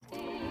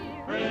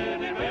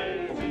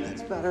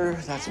better.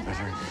 That's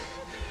better.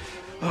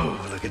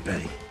 Oh, look at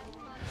Betty.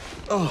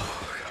 Oh,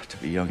 God, to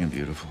be young and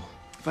beautiful.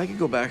 If I could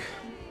go back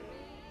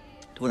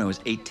to when I was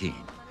 18,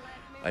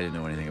 I didn't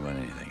know anything about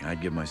anything, I'd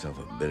give myself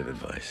a bit of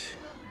advice.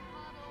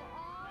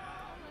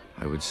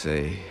 I would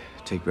say,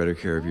 take better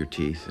care of your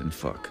teeth and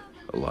fuck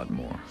a lot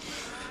more.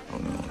 Oh,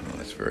 no,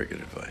 that's very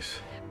good advice.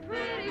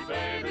 Pretty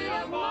baby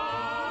of mine.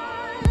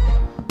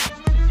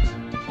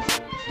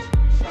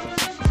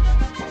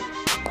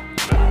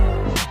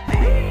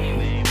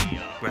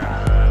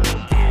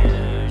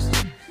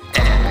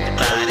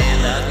 Everybody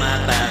loves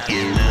my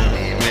fucking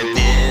movie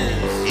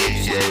reviews. You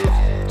should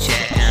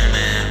check them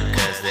out,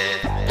 cause they're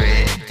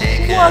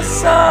pretty cool.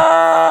 What's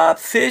up,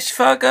 fish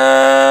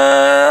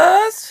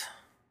fuckers?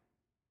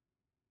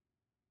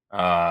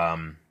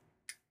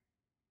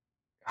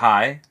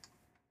 Hi.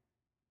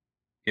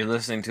 You're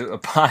listening to a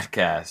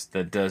podcast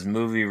that does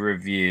movie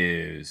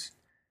reviews.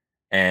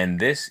 And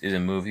this is a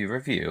movie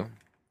review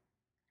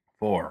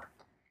for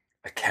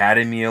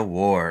Academy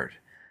Award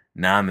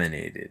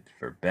nominated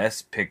for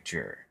Best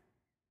Picture.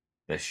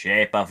 The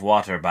Shape of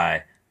Water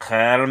by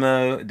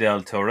Guillermo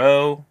del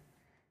Toro,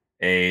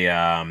 the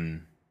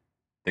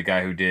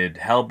guy who did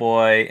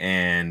Hellboy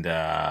and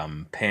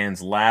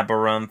Pan's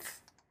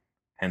Labyrinth,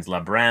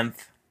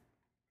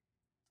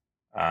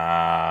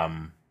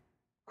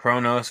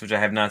 Kronos, which I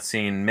have not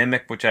seen,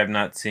 Mimic, which I have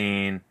not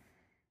seen,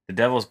 The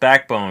Devil's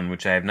Backbone,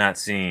 which I have not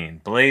seen,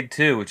 Blade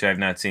 2, which I have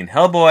not seen,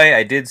 Hellboy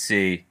I did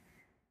see,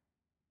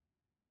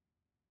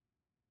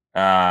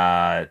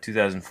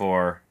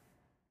 2004.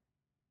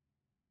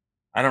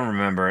 I don't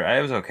remember.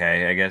 It was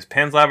okay, I guess.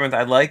 Pan's Labyrinth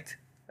I liked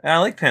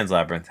Pan's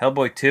Labyrinth.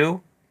 Hellboy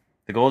 2,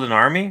 The Golden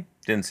Army,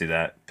 didn't see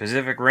that.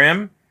 Pacific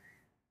Rim,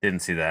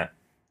 didn't see that.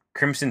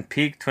 Crimson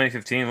Peak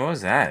 2015, what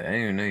was that? I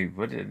didn't even know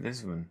what did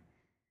this one.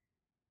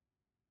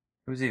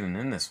 Who's even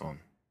in this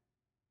one?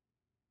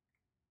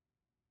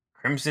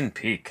 Crimson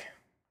Peak,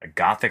 a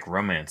gothic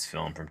romance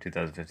film from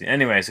 2015.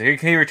 Anyway, so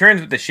he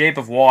returns with The Shape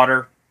of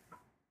Water,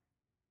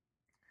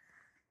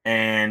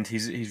 and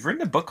he's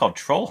written a book called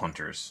Troll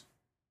Hunters.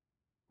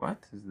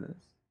 What is this?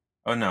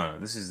 Oh no,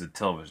 this is a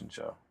television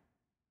show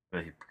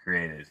that he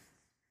created.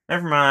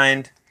 Never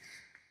mind.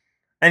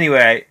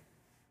 Anyway,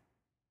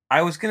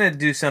 I was gonna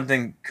do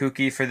something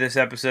kooky for this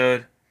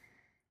episode,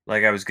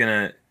 like I was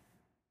gonna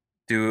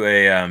do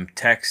a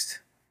text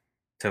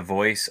to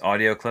voice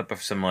audio clip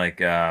of some like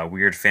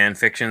weird fan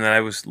fiction that I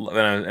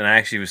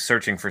actually was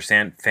searching for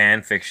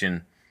fan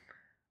fiction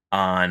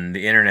on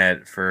the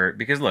internet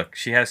because look,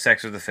 she has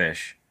sex with a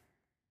fish.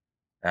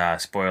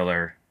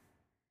 Spoiler.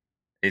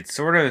 It's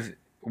sort of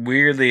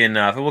weirdly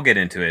enough, we'll get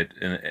into it,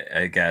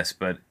 I guess,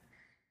 but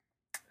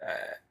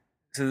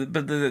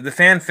the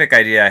fanfic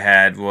idea I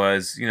had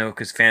was,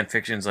 because fan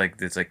fiction's like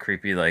it's like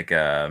creepy, like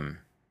and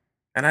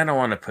I don't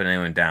want to put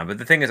anyone down, but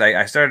the thing is,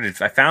 I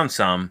found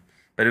some,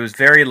 but it was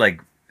very,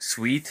 like,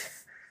 sweet,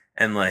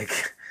 and,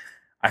 like,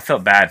 I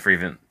felt bad for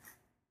even,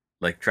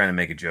 like, trying to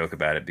make a joke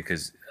about it,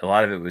 because a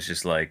lot of it was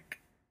just,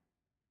 like,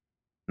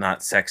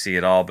 not sexy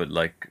at all, but,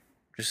 like,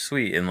 just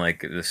sweet, and,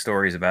 like, the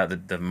stories about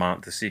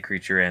the sea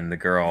creature and the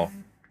girl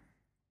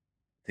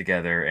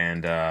together,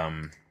 and,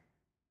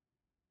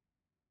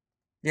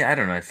 yeah, I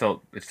don't know, it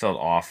felt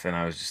off, and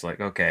I was just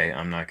like, okay,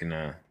 I'm not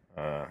gonna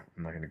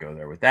go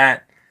there with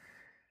that.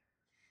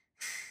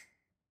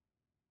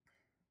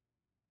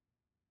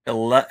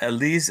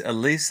 Elisa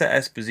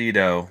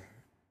Esposito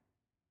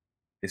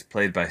is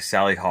played by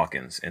Sally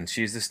Hawkins, and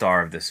she's the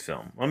star of this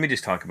film. Let me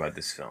just talk about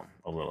this film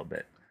a little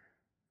bit.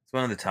 It's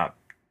one of the top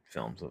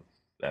films of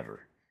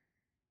ever.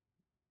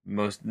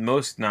 Most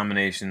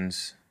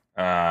nominations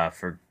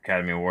for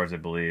Academy Awards, I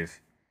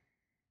believe.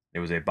 It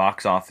was a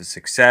box office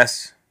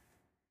success.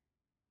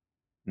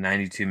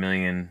 92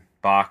 million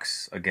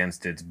box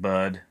against its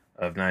bud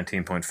of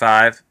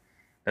 19.5.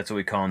 That's what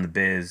we call in the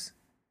biz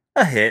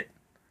a hit.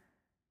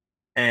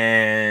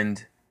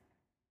 And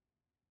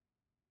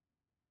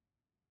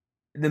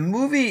the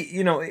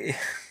movie,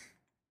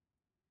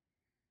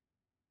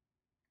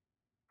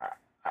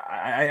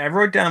 I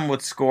wrote down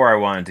what score I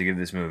wanted to give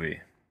this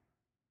movie,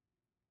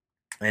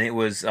 and it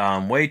was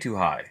way too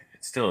high.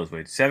 It still is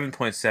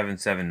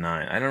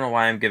 7.779. I don't know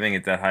why I'm giving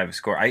it that high of a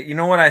score. You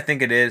know what I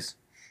think it is?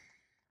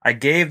 I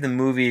gave the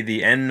movie,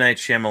 the M. Night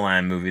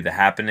Shyamalan movie, The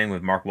Happening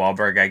with Mark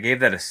Wahlberg, I gave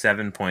that a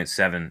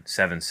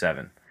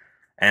 7.777.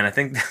 And I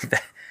think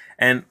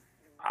and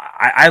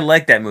I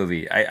like that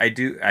movie. I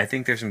do. I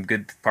think there's some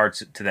good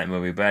parts to that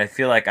movie, but I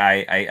feel like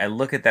I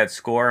look at that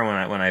score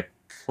when I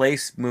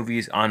place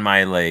movies on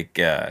my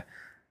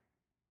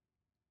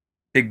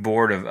big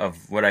board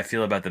of what I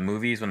feel about the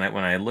movies. When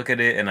I look at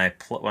it and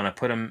when I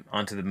put them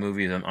onto the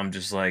movies, I'm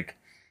just like,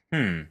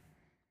 like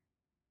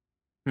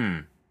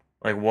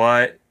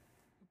what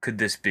could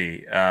this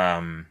be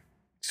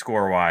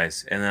score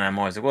wise? And then I'm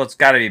always like, well, it's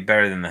got to be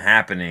better than The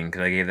Happening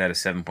because I gave that a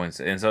 7.6.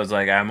 And so it's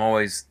like I'm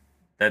always.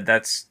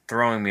 That's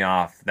throwing me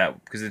off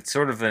because it's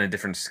sort of in a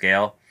different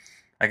scale.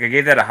 Like I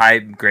gave that a high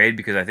grade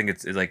because I think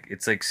it's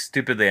like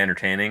stupidly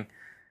entertaining,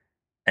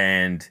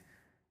 and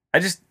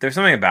there's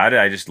something about it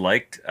I just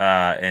liked,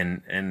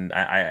 and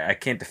I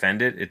can't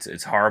defend it.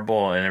 It's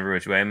horrible in every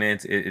which way. I mean,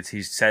 it's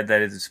he said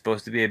that it's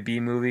supposed to be a B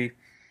movie,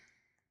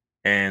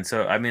 and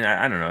so I mean,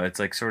 I don't know. It's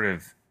like sort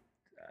of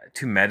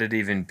too meta to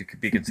even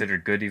be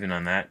considered good, even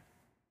on that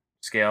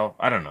scale.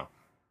 I don't know.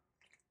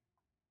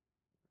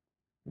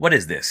 What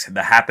is this?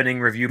 The Happening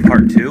review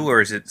part two,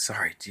 or is it?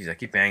 Sorry, geez, I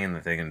keep banging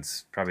the thing, and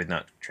it's probably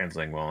not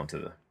translating well into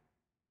the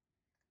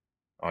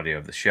audio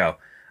of the show.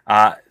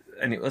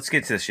 And let's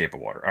get to The Shape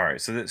of Water. All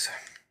right, so this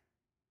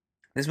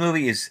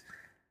movie is,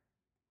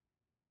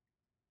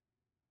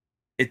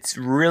 it's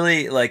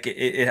really like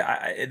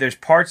there's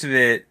parts of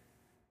it,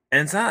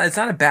 and it's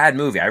not a bad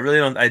movie.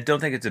 I don't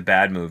think it's a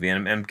bad movie,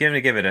 and I'm going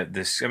to give it I'm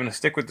going to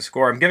stick with the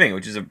score I'm giving it,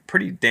 which is a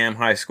pretty damn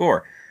high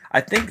score.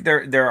 I think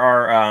there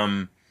are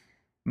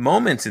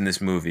moments in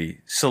this movie,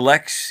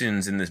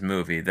 selections in this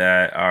movie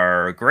that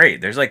are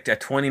great. There's like a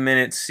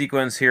 20-minute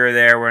sequence here or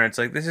there where it's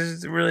like this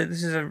is a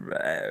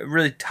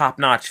really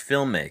top-notch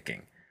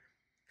filmmaking.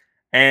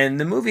 And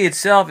the movie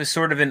itself is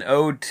sort of an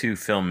ode to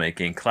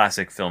filmmaking,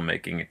 classic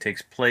filmmaking. It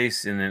takes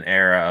place in an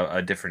era,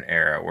 a different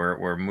era,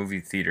 where movie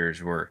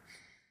theaters were,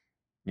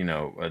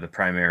 the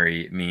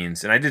primary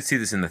means. And I did see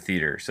this in the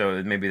theater,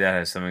 so maybe that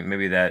has something.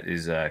 Maybe that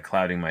is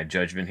clouding my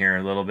judgment here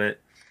a little bit,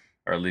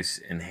 or at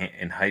least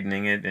in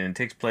heightening it. And it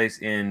takes place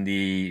in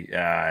the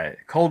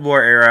Cold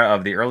War era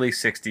of the early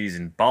 '60s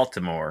in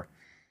Baltimore.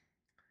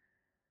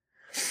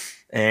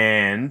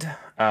 And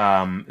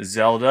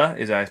Zelda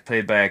is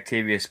played by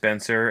Octavia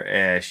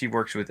Spencer. She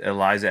works with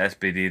Eliza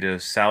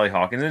Esposito, Sally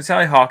Hawkins, and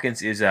Sally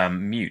Hawkins is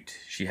mute.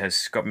 She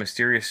has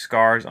mysterious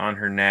scars on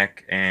her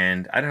neck,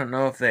 and I don't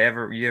know if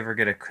you ever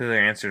get a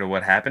clear answer to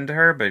what happened to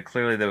her, but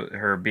clearly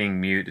her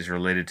being mute is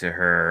related to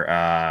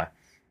her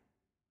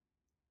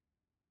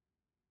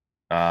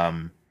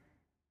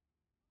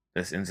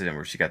this incident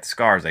where she got the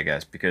scars, I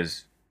guess,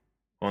 because,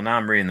 well, now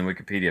I'm reading the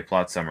Wikipedia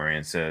plot summary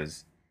and it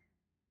says,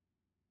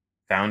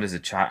 found as a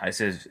child, it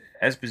says,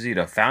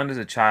 Esposito, found as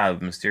a child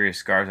with mysterious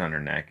scars on her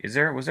neck. Was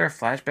there a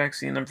flashback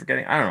scene I'm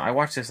forgetting? I don't know. I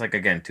watched this, like,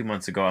 again, 2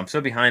 months ago. I'm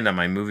so behind on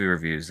my movie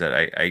reviews that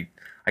I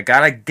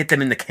gotta get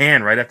them in the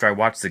can right after I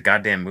watch the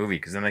goddamn movie,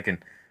 because then I can,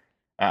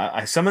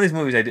 some of these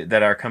movies I did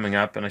that are coming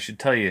up, and I should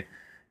tell you,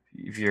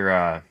 if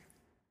you're,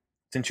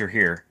 since you're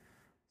here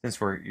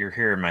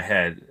in my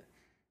head,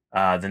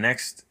 the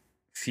next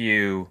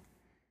few,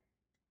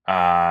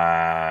 we're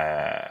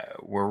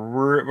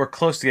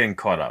close to getting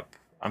caught up.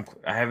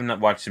 I haven't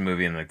watched the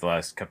movie in like the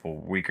last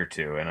week or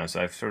two, and I've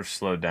sort of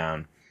slowed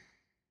down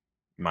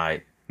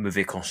my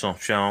movie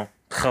consumption.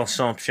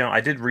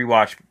 I did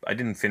rewatch. I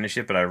didn't finish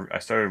it, but I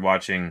started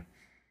watching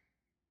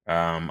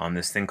on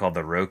this thing called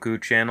the Roku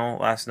channel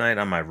last night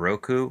on my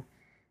Roku.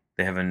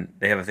 They have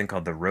a thing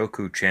called the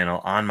Roku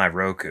channel on my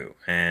Roku,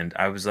 and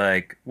I was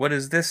like, "What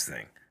is this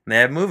thing?" And they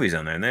have movies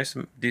on there, and there's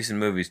some decent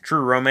movies.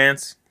 True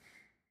Romance.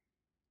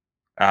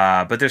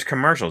 But there's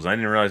commercials. I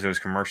didn't realize there was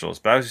commercials,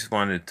 but I was just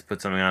wanted to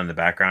put something on in the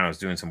background. I was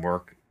doing some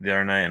work the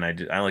other night, and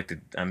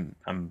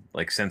I'm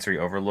like sensory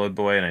overload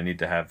boy, and I need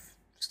to have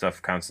stuff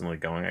constantly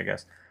going, I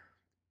guess.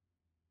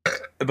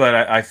 But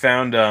I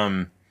found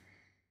the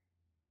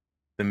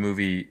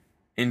movie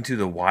Into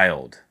the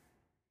Wild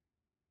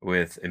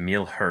with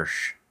Emilio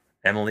Hirsch,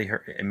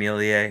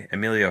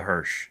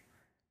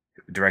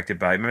 directed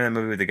by, remember that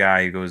movie with the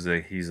guy who goes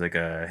he's like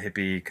a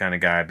hippie kind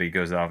of guy, but he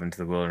goes off into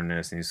the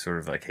wilderness and he's sort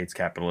of like hates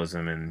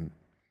capitalism, and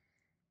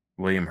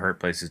William Hurt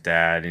plays his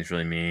dad and he's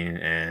really mean,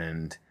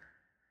 and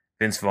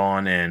Vince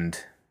Vaughn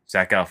and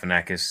Zach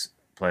Galifianakis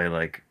play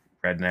like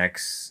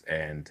rednecks,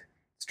 and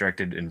it's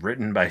directed and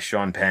written by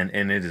Sean Penn,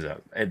 and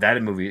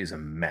that movie is a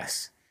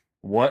mess.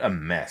 What a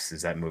mess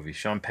is that movie.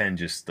 Sean Penn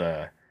just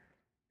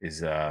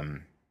is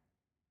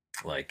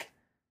like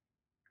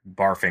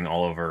barfing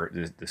all over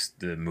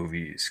the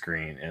movie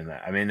screen, and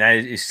I mean that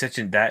is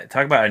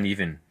talk about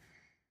uneven.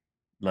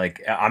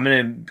 Like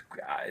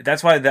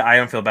that's why I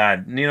don't feel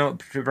bad.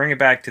 To bring it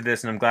back to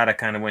this, and I'm glad I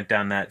kind of went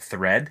down that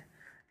thread,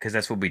 because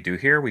that's what we do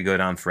here. We go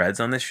down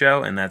threads on this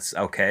show, and that's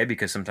okay,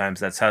 because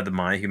sometimes that's how the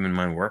human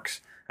mind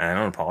works, and I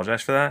don't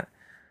apologize for that.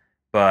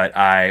 But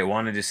I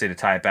wanted to say, to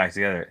tie it back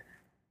together,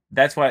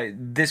 that's why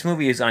this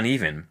movie is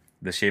uneven,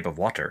 The Shape of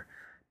Water,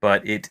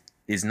 but it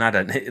is not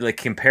like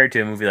compared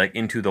to a movie like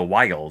Into the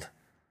Wild,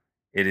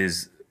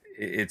 it's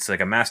like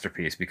a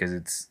masterpiece,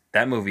 because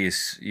that movie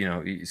is,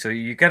 so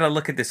you got to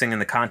look at this thing in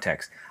the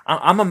context.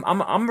 I'm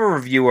a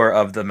reviewer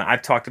of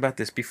I've talked about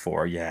this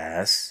before,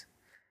 yes,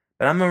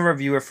 but I'm a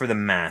reviewer for the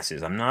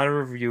masses. I'm not a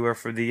reviewer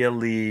for the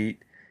elite.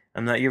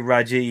 I'm not your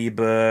Roger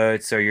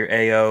Eberts or your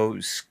A.O.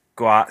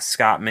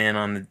 Scottman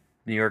on the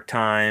New York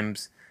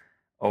Times,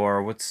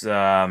 or what's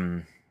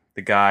the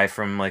guy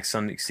from like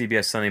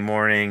CBS Sunday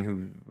Morning,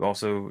 who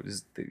also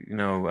is,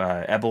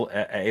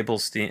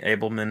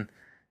 Abelstein,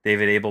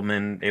 David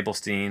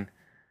Abelstein.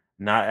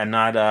 I'm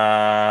not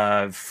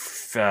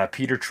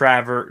Peter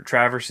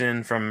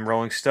Traverson from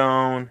Rolling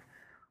Stone.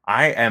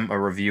 I am a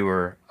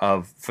reviewer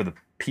for the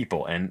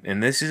people,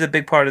 and this is a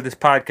big part of this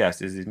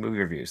podcast, is these movie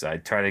reviews. I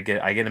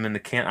get them in the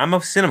can. I'm a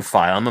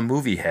cinephile. I'm a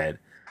movie head.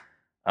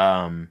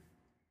 I'm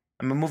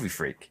I'm a movie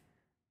freak.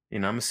 You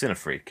know, I'm a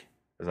cinefreak,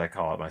 as I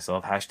call it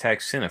myself. Hashtag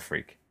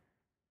cinefreak.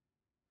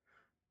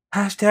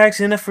 Hashtag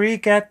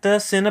cinefreak at the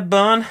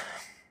Cinnabon.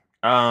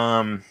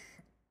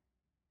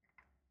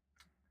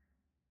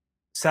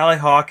 Sally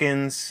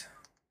Hawkins.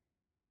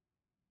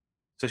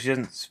 So she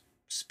doesn't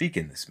speak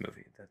in this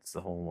movie. That's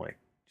the whole like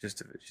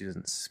gist of it. She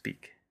doesn't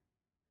speak.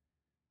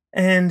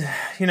 And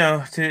you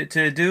know,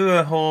 to do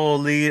a whole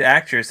lead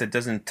actress that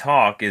doesn't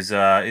talk is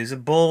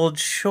a bold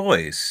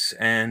choice,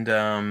 and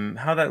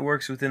how that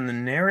works within the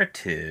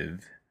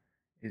narrative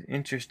is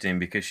interesting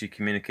because she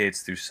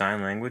communicates through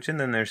sign language,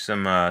 and then there's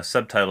some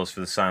subtitles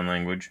for the sign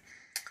language.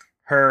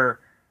 Her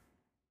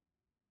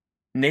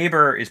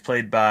neighbor is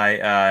played by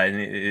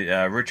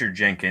Richard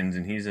Jenkins,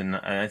 and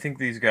I think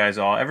these guys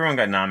everyone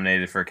got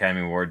nominated for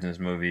Academy Awards in this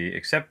movie,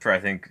 except for I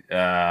think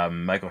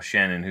Michael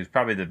Shannon, who's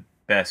probably the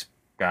best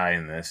guy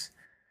in this.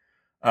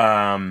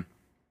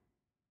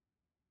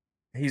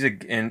 He's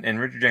and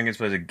Richard Jenkins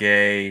plays a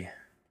gay,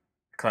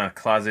 kind of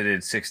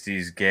closeted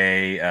 '60s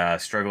gay,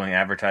 struggling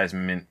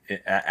advertisement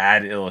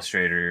ad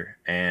illustrator,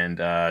 and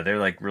they're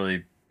like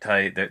really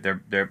tight.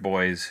 They're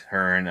boys.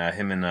 Her and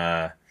him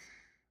and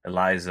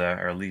Eliza.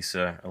 I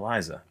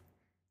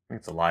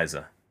think it's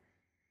Eliza.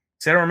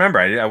 See, I don't remember.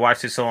 I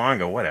watched it so long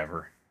ago.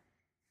 Whatever.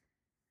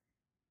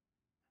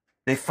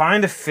 They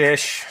find a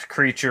fish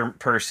creature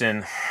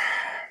person.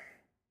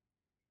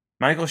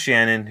 Michael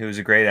Shannon, who's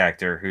a great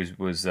actor,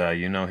 was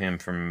you know him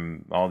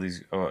from all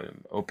these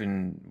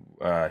open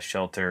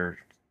shelter,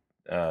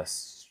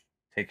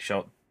 take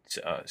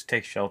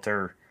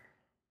shelter.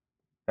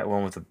 That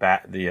one with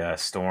the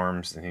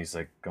storms, and he's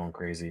like going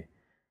crazy.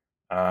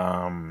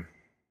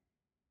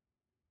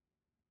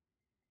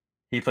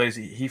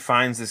 He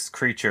finds this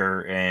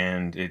creature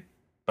and it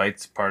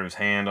bites part of his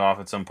hand off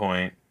at some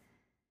point.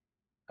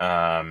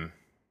 And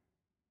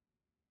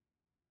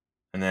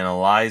then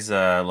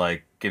Eliza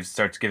like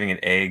starts giving it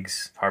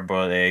eggs, hard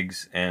boiled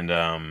eggs, and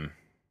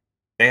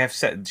they have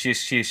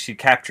she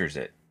captures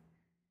it.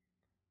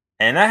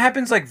 And that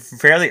happens like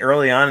fairly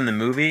early on in the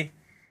movie.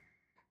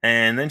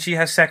 And then she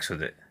has sex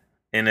with it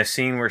in a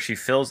scene where she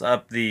fills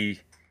up in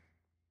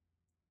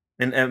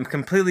a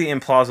completely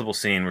implausible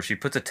scene where she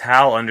puts a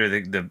towel under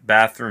the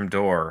bathroom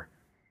door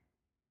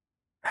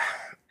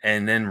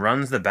and then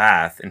runs the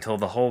bath until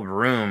the whole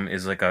room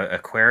is like a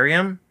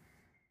aquarium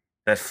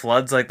that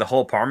floods like the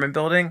whole apartment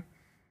building.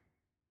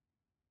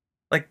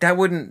 Like that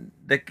wouldn't,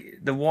 like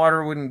the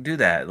water wouldn't do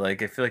that.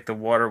 Like I feel like the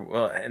water,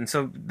 well, and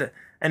so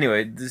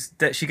anyway,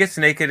 she gets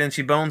naked and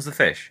she bones the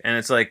fish, and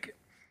it's like,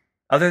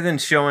 other than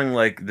showing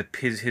like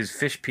his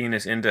fish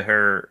penis into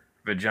her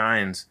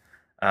vagines,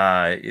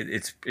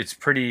 it's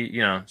pretty,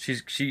 you know,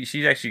 she's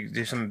actually,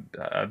 there's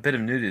a bit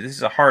of nudity. This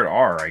is a hard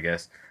R, I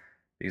guess,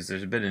 because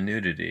there's a bit of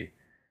nudity.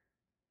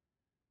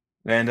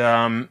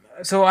 And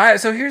so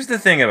here's the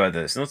thing about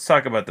this. Let's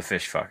talk about the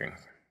fish fucking,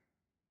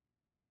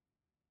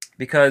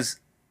 because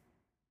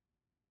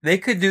they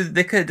could have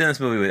done this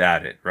movie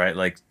without it, right?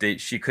 Like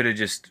she could have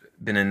just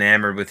been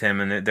enamored with him,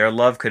 and their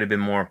love could have been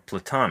more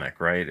platonic,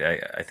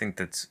 right? I think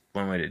that's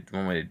one way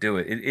to do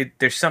it.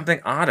 There's something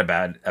odd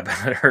about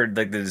her,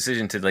 like the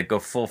decision to like go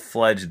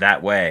full-fledged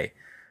that way,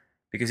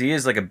 because he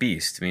is like a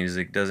beast. I mean, he's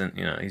like doesn't,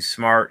 you know, he's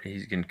smart,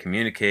 he can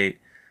communicate,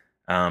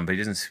 but he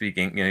doesn't speak,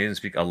 you know, he doesn't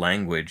speak a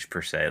language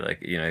per se.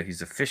 Like, you know,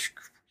 he's a fish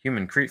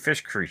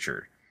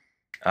creature.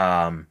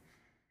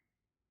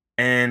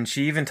 And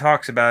she even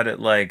talks about it,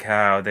 like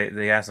how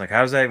they ask, like,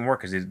 how does that even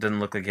work? Because it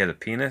doesn't look like he has a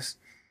penis.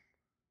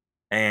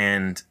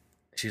 And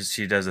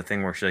she does a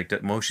thing where she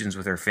like motions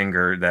with her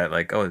finger that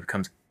like, oh, it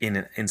comes in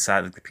and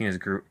inside, like the penis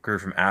grew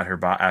from out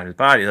his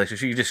body. Like, so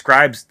she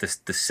describes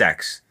the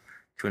sex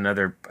to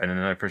another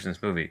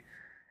person's movie,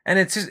 and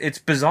it's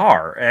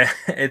bizarre.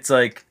 It's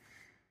like,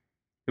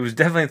 it was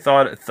definitely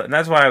and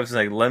that's why I was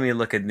like, let me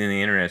look in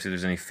the internet see if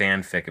there's any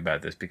fanfic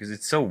about this, because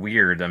it's so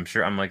weird.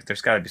 I'm like,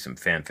 there's got to be some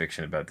fan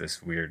fiction about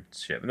this weird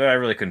shit. But I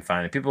really couldn't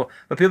find it. People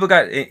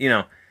got, you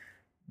know,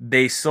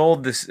 they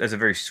sold this as a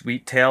very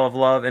sweet tale of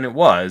love, and it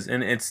was,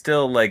 and it's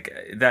still like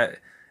that.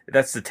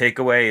 That's the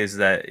takeaway, is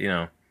that, you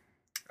know,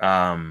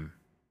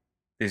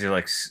 these are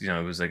like, you know,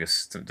 it was like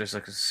there's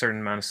like a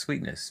certain amount of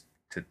sweetness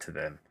to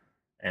them,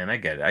 and I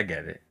get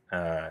it.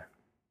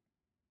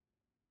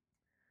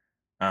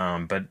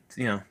 But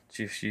you know,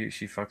 she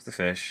fucks the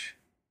fish.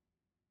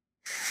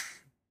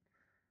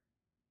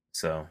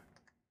 So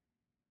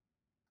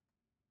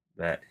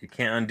that you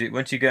can't undo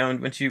once you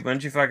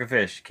fuck a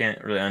fish, you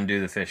can't really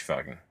undo the fish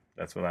fucking.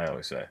 That's what I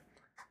always say.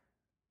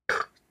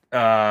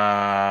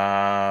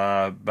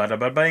 Bada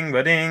bing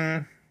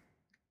bading.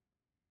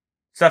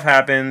 Stuff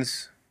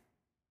happens.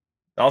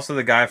 Also,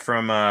 the guy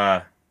from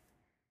A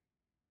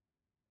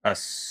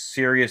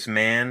Serious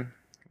Man.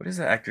 What is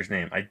that actor's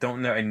name? I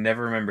don't know. I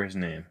never remember his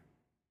name.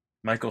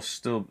 Michael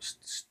Stuhlbarg.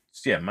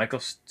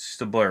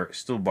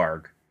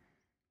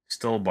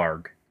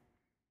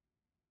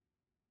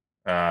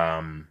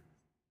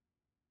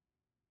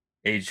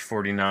 Age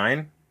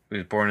 49. He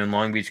was born in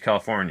Long Beach,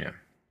 California.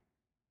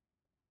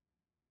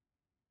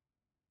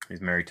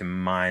 He's married to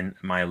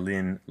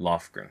Mylene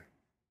Lofgren.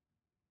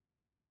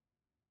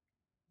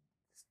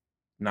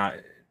 not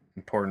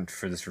important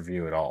for this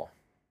review at all.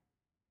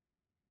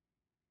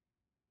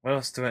 What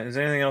else is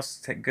there anything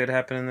else good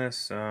happen in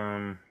this?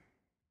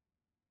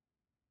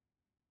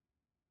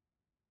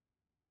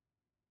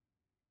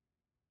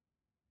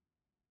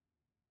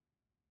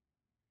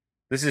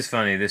 This is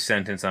funny, this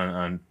sentence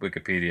on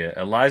Wikipedia.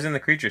 Eliza and the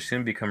creature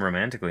soon become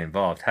romantically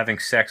involved, having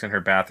sex in her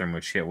bathroom,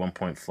 which she at one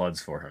point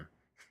floods for him.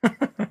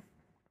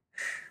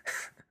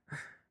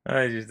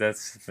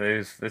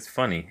 That's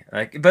funny.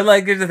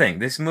 But here's the thing.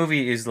 This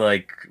movie is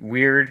like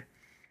weird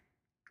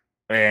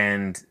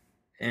and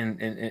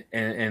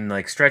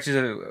like stretches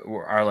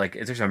are like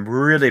there's some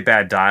really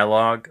bad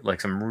dialogue,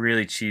 like some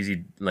really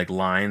cheesy like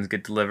lines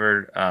get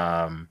delivered.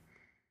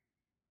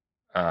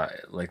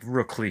 Like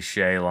real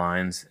cliche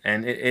lines,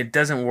 and it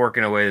doesn't work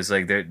in a way that's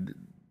like they're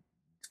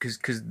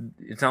because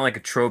it's not like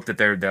a trope that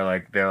they're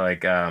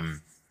like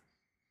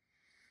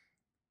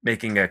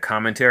making a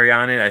commentary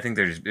on it. I think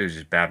it was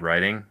just bad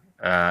writing.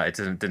 It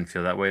didn't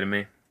feel that way to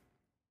me.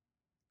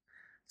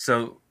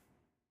 So,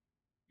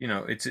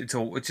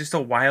 it's just a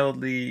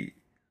wildly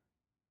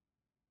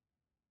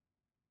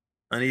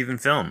uneven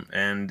film,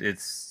 and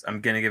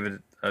I'm gonna give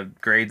it a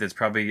grade that's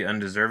probably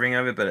undeserving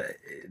of it. But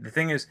the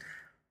thing is,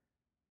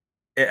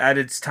 at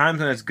its times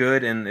when it's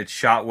good and it's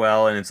shot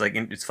well and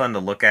it's fun to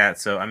look at.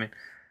 So I mean,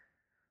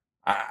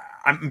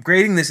 I'm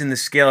grading this in the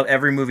scale of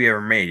every movie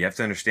ever made. You have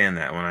to understand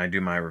that when I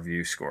do my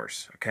review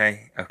scores.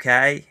 Okay.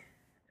 I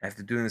have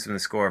to do this in the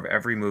score of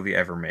every movie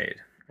ever made,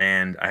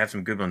 and I have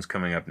some good ones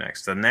coming up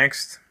next. I'm giving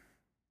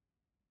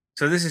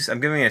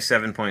it a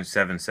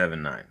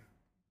 7.779.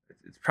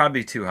 It's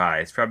probably too high.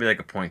 It's probably like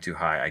a point too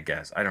high, I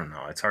guess. I don't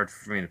know. It's hard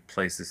for me to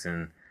place this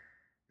in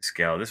the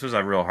scale. This was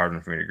a real hard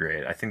one for me to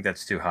grade. I think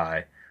that's too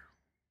high.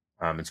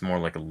 It's more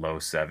like a low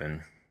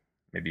 7,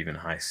 maybe even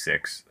high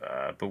 6.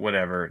 But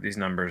whatever. These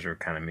numbers are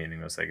kind of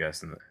meaningless, I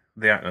guess, and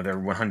they're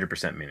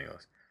 100%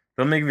 meaningless.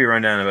 So let me give you a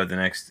rundown about the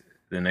next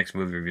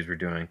movie reviews we're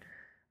doing.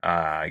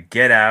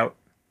 Get Out,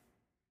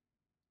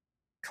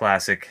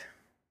 classic,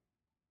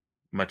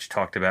 much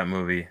talked about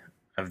movie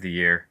of the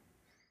year.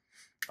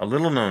 A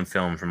little known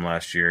film from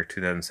last year,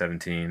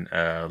 2017,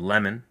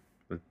 Lemon,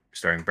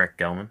 starring Brett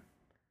Gelman.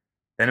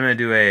 Then I'm going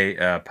to do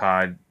a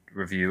pod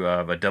review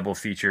of a double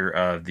feature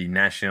of the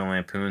National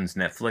Lampoon's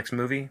Netflix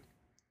movie,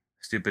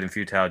 Stupid and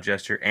Futile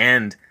Gesture,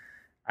 and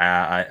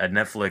a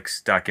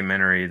Netflix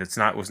documentary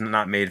was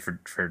not made for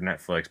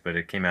Netflix, but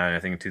it came out I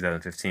think in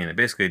 2015. It's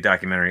basically a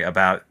documentary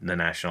about the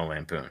National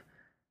Lampoon,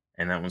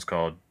 and that one's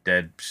called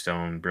Dead,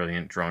 Stone,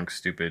 Brilliant, Drunk,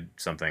 Stupid,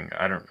 something.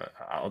 I don't know.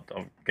 I'll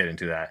get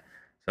into that.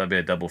 So that'll be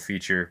a double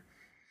feature.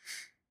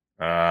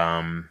 Then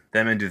I'm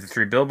gonna do the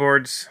 3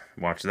 Billboards.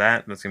 Watch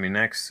that. That's gonna be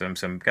next. So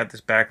I've got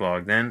this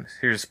backlog. Then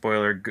here's a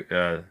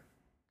spoiler.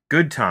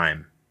 Good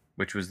Time,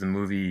 which was the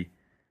movie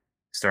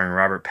starring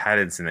Robert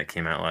Pattinson that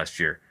came out last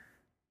year.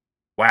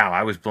 Wow,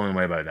 I was blown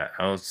away by that.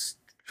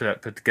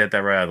 Get that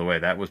right out of the way.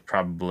 That was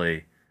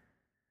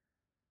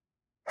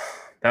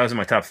in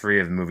my top 3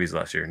 of the movies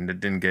last year, and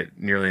it didn't get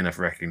nearly enough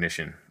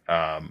recognition.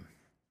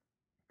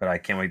 But I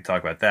can't wait to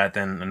talk about that.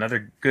 Then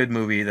another good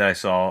movie that I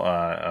saw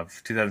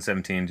of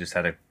 2017 just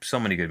had so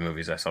many good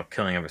movies. I saw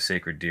Killing of a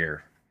Sacred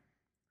Deer,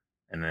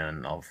 and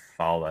then I'll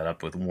follow that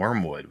up with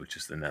Wormwood, which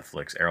is the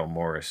Netflix Errol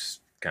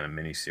Morris kind of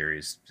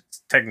miniseries.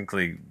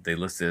 Technically, they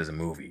listed it as a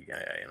movie.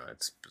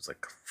 It's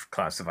like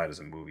classified as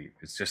a movie.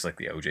 It's just like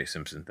the O.J.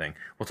 Simpson thing.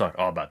 We'll talk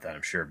all about that,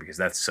 I'm sure, because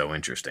that's so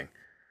interesting.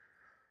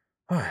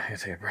 Oh, I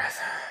gotta take a breath.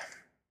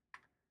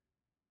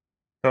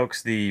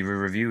 Folks, the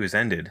review is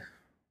ended.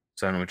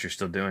 So I don't know what you're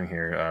still doing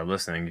here,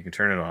 listening. You can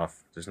turn it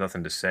off. There's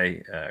nothing to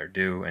say or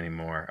do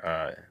anymore.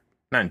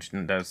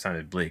 That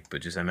sounded bleak,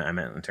 but just I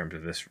meant in terms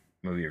of this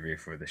movie review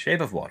for The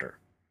Shape of Water,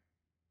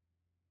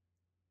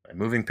 a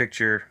moving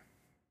picture,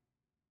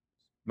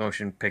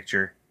 motion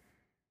picture,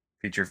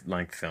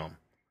 feature-length film.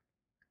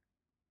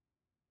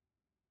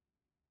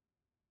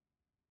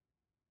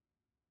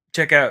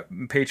 Check out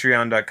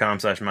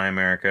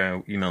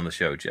patreon.com/myamerica. Email the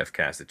show,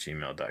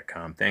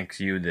 jeffcast@gmail.com. Thanks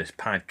you. This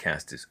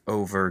podcast is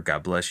over.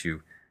 God bless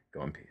you.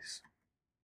 Go in peace.